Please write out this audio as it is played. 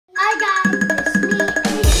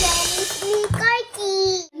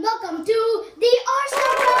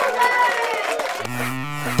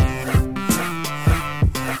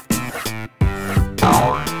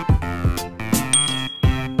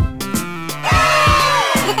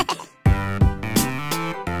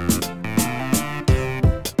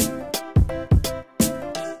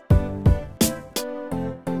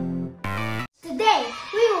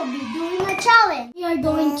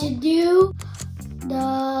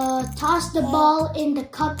toss the ball in the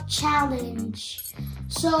cup challenge.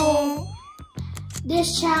 So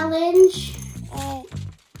this challenge,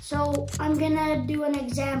 so I'm gonna do an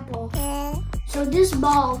example. So this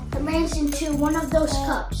ball lands into one of those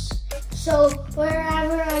cups. So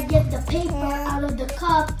wherever I get the paper out of the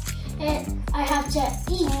cup, and I have to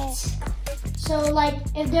eat. So like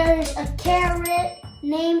if there's a carrot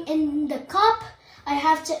name in the cup, I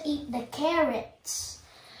have to eat the carrots.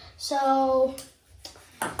 So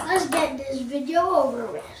let's get this video over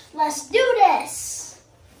with. Let's do this.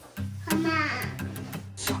 Come on.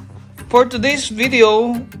 For today's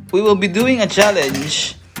video, we will be doing a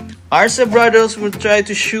challenge. Our brothers will try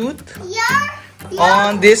to shoot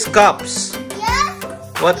on these cups.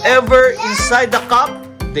 Whatever inside the cup,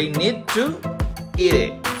 they need to eat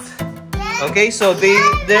it. Okay, so they're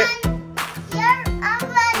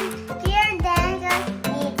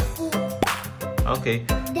okay.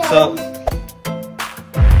 So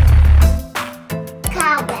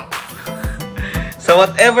so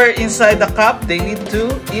whatever inside the cup, they need to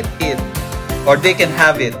eat it, or they can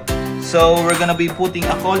have it. So we're gonna be putting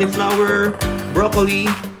a cauliflower, broccoli,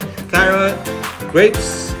 carrot,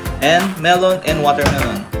 grapes, and melon and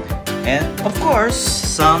watermelon, and of course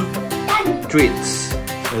some treats.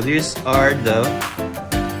 So these are the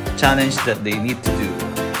challenge that they need to do.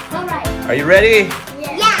 Alright. Are you ready?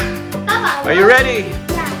 Yeah. Are you ready?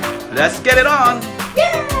 Yeah. Let's get it on.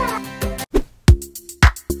 Yeah.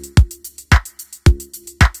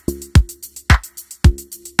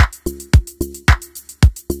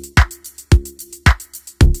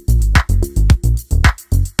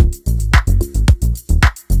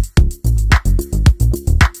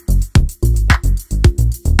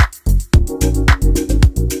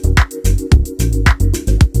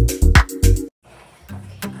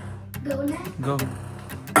 Go.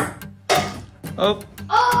 Oh.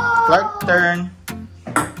 Clark, turn.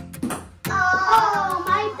 Oh,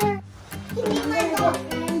 my turn. Give me my ball.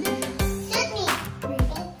 Shoot me.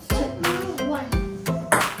 One.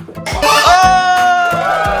 Oh!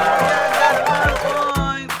 That's 1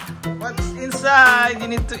 point. What's inside? You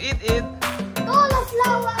need to eat it.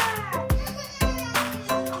 Cauliflower.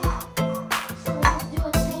 So let's do a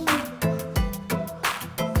thing.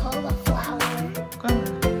 Cauliflower. Come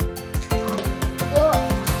on.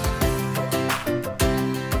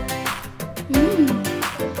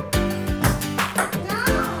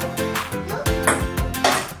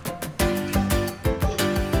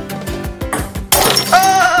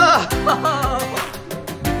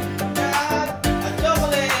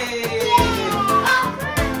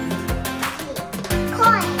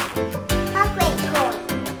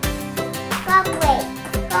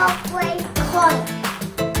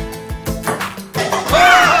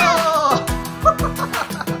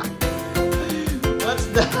 What's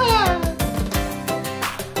that?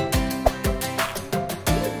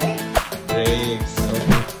 Grapes.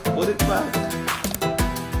 Okay. Put it back.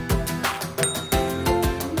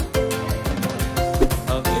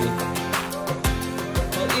 Okay.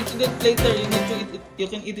 Oh, eat it later. You need to eat it. You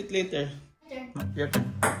can eat it later. Your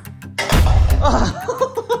turn. Oh.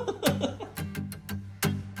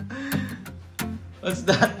 What's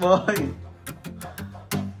that, boy?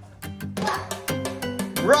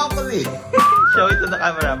 Broccoli! Show it to the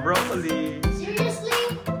camera. Broccoli. Seriously?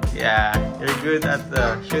 Yeah, you're good at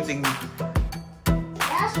shooting.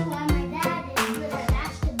 That's why my dad is good at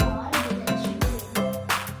basketball. I'm good at shooting.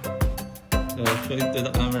 So, show it to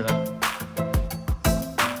the camera.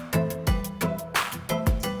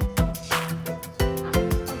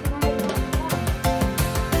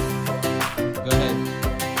 Go ahead.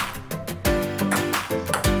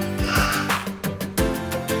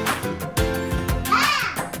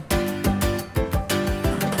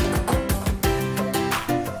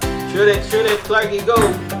 Shoot it, Clarky, go! You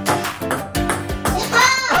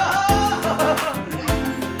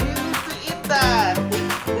need to eat that!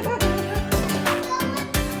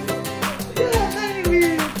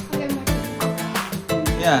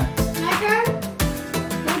 Yeah. My turn?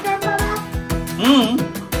 My turn, Papa?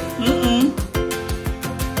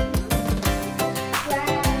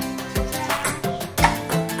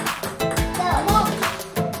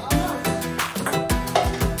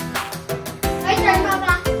 My turn,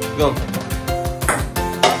 Papa. Go.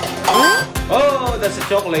 Oh, that's a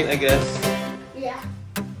chocolate, I guess. Yeah.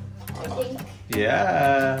 I think.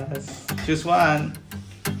 Yes. Choose one.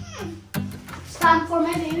 It's time for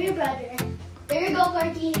my baby brother. There you go,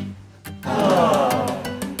 Clarky.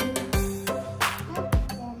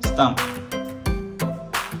 Stamp.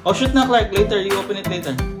 Oh, shoot na, Clark. Later. You open it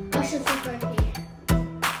later. I'll shoot for Clarky.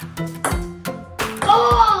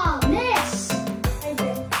 Oh, miss! I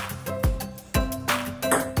did.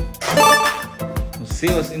 see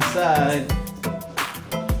what's inside.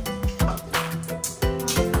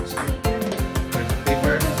 There's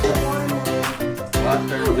paper.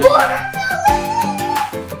 Water.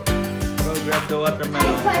 Go grab the watermelon.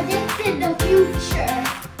 I predicted the future.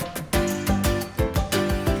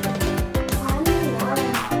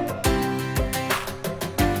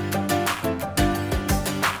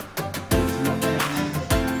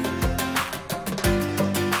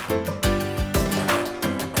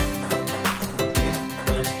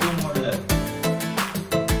 There's 2 more left.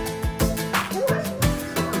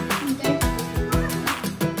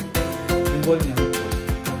 Yung ball niya.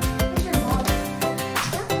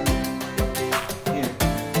 Here.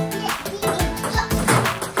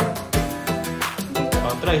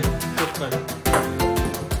 Oh, try. Cook.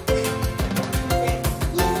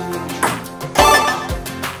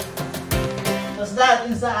 What's that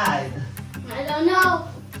inside? I don't know.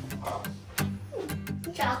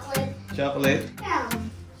 Chocolate. Chocolate. Yeah.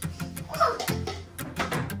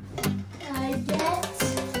 I get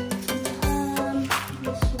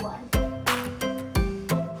this one.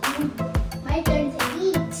 My turn to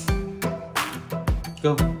eat.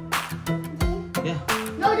 Go. Yeah.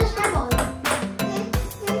 No, just my ball.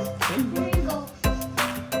 Here you go.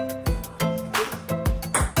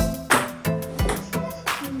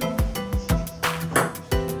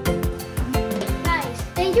 Guys,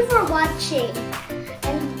 thank you for watching.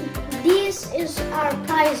 And this is our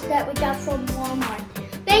prize that we got from Walmart.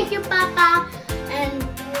 Thank you, Papa. And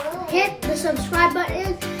hit the subscribe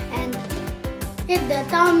button and hit the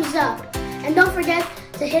thumbs up. And don't forget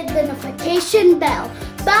to hit the notification bell.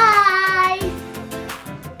 Bye!